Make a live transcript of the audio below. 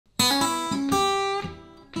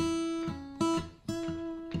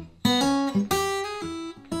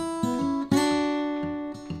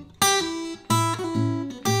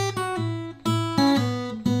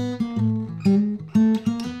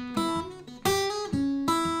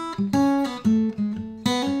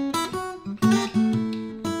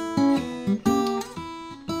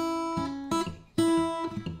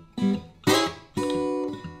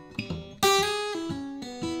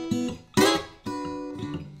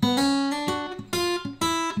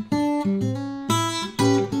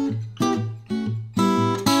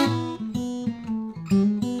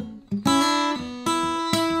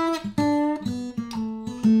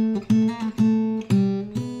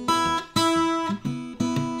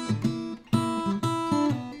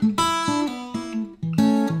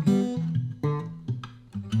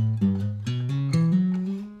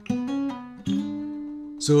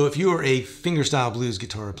So if you are a fingerstyle blues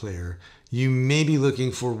guitar player, you may be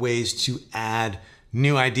looking for ways to add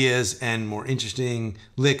new ideas and more interesting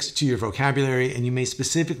licks to your vocabulary, and you may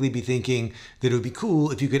specifically be thinking that it would be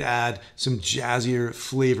cool if you could add some jazzier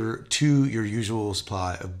flavor to your usual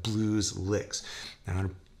supply of blues licks. Now, in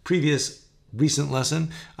a previous recent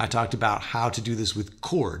lesson, I talked about how to do this with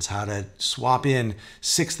chords, how to swap in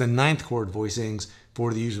 6th and 9th chord voicings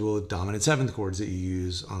for the usual dominant 7th chords that you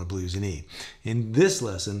use on a blues in E. In this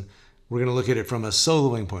lesson, we're going to look at it from a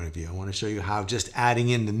soloing point of view. I want to show you how just adding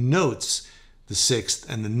in the notes, the 6th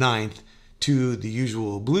and the 9th, to the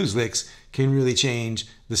usual blues licks can really change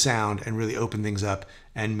the sound and really open things up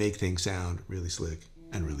and make things sound really slick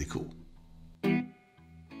and really cool.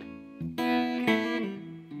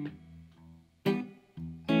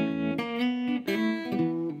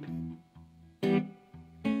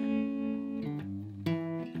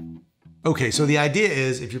 Okay, so the idea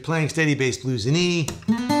is if you're playing steady bass blues in E,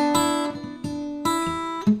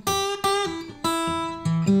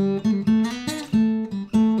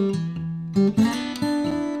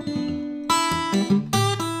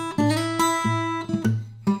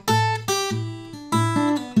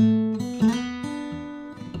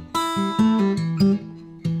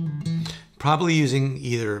 probably using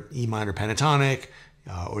either E minor pentatonic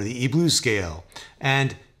or the E blues scale,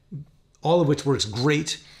 and all of which works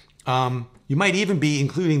great. You might even be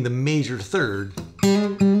including the major third,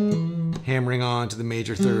 hammering on to the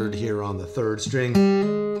major third here on the 3rd string,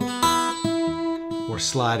 or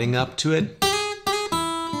sliding up to it.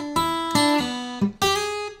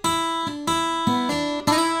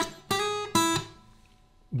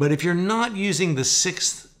 But if you're not using the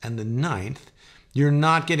 6th and the 9th, you're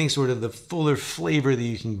not getting sort of the fuller flavor that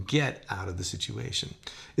you can get out of the situation.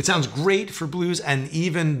 It sounds great for blues, and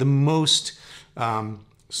even the most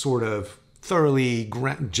sort of thoroughly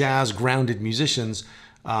jazz grounded musicians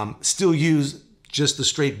still use just the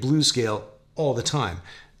straight blues scale all the time.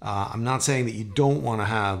 I'm not saying that you don't want to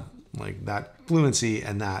have like that fluency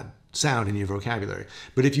and that sound in your vocabulary,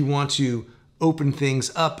 but if you want to open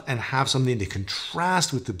things up and have something to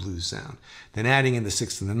contrast with the blues sound, then adding in the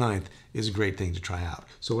 6th and the 9th is a great thing to try out.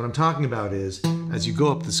 So what I'm talking about is, as you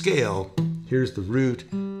go up the scale, here's the root,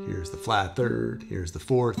 here's the flat 3rd, here's the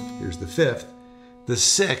 4th, here's the 5th. The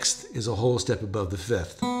 6th is a whole step above the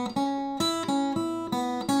 5th.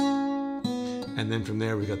 And then from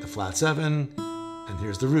there we got the flat 7, and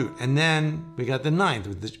here's the root. And then we got the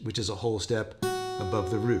 9th, which is a whole step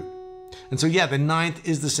above the root. And so yeah, the 9th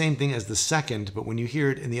is the same thing as the 2nd, but when you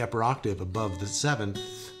hear it in the upper octave above the 7th,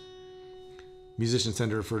 musicians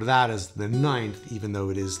tend to refer to that as the 9th, even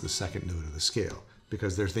though it is the 2nd note of the scale,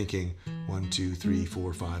 because they're thinking 1, 2, 3,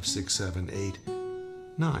 4, 5, 6, 7, 8,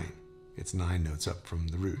 9. It's 9 notes up from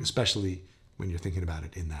the root, especially when you're thinking about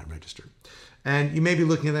it in that register. And you may be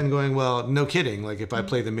looking at that and going, well, no kidding. Like if I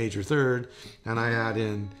play the major 3rd and I add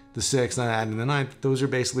in the 6th and I add in the 9th, those are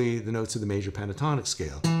basically the notes of the major pentatonic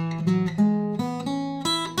scale.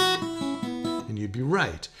 And you'd be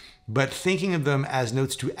right. But thinking of them as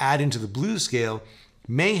notes to add into the blues scale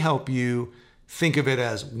may help you think of it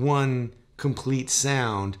as one complete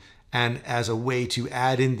sound and as a way to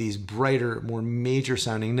add in these brighter, more major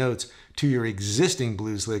sounding notes to your existing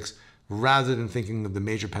blues licks, rather than thinking of the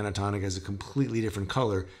major pentatonic as a completely different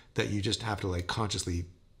color that you just have to like consciously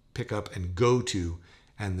pick up and go to,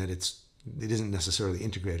 and that it isn't necessarily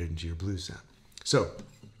integrated into your blues sound. So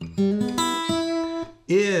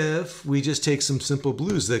if we just take some simple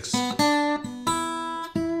blues licks,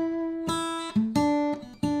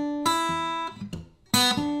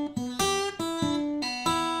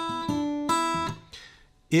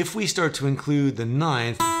 if we start to include the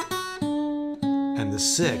 9th and the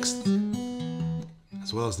 6th,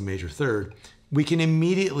 as well as the major 3rd, we can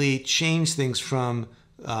immediately change things from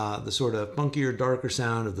the sort of funkier, darker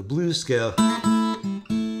sound of the blues scale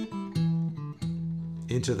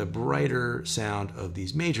into the brighter sound of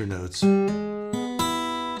these major notes.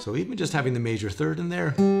 So even just having the major 3rd in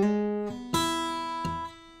there,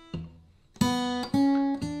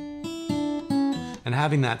 and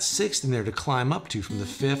having that 6th in there to climb up to, from the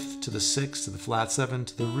 5th to the 6th to the flat 7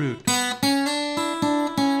 to the root,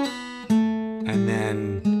 and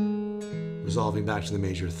then resolving back to the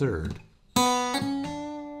major 3rd.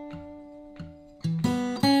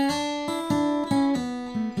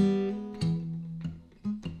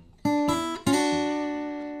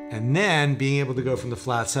 And then being able to go from the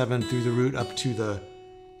flat 7 through the root up to the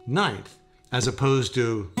 9th, as opposed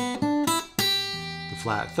to the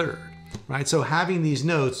flat 3rd. Right? So having these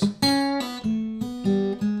notes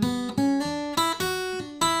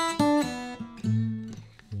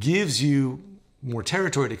gives you more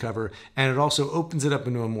territory to cover, and it also opens it up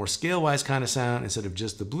into a more scale-wise kind of sound instead of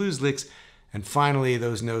just the blues licks. And finally,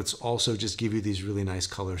 those notes also just give you these really nice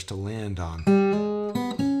colors to land on.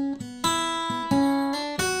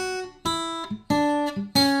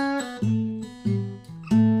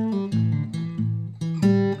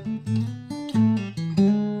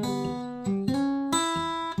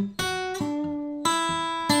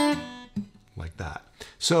 Like that.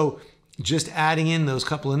 So just adding in those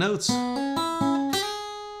couple of notes,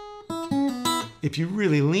 if you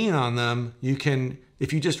really lean on them, you can,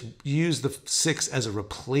 if you just use the 6 as a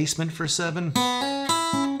replacement for 7,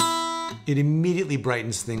 it immediately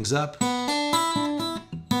brightens things up.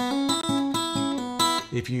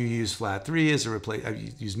 If you use flat 3 as a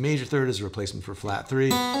use major third as a replacement for flat 3,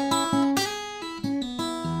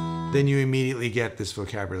 then you immediately get this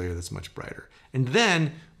vocabulary that's much brighter. And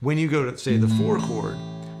then when you go to, say, the 4 chord,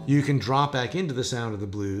 you can drop back into the sound of the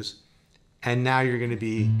blues, and now you're going to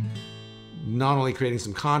be not only creating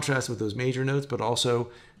some contrast with those major notes, but also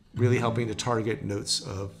really helping to target notes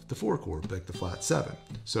of the 4 chord, like the flat 7.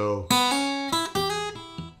 So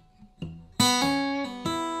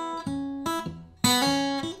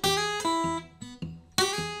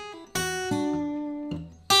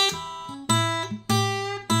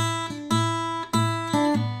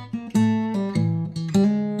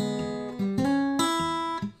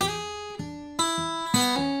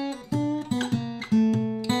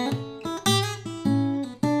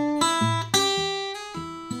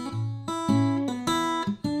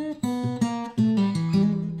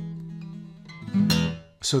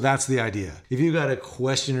So that's the idea. If you've got a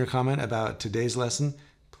question or comment about today's lesson,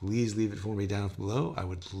 please leave it for me down below. I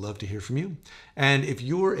would love to hear from you. And if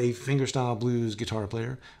you're a fingerstyle blues guitar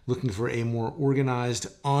player looking for a more organized,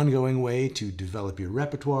 ongoing way to develop your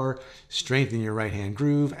repertoire, strengthen your right hand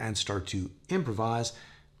groove, and start to improvise,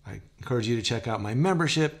 I encourage you to check out my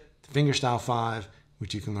membership, Fingerstyle 5,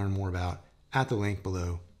 which you can learn more about at the link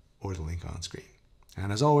below or the link on screen.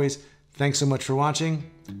 And as always, thanks so much for watching.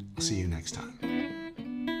 I'll see you next time.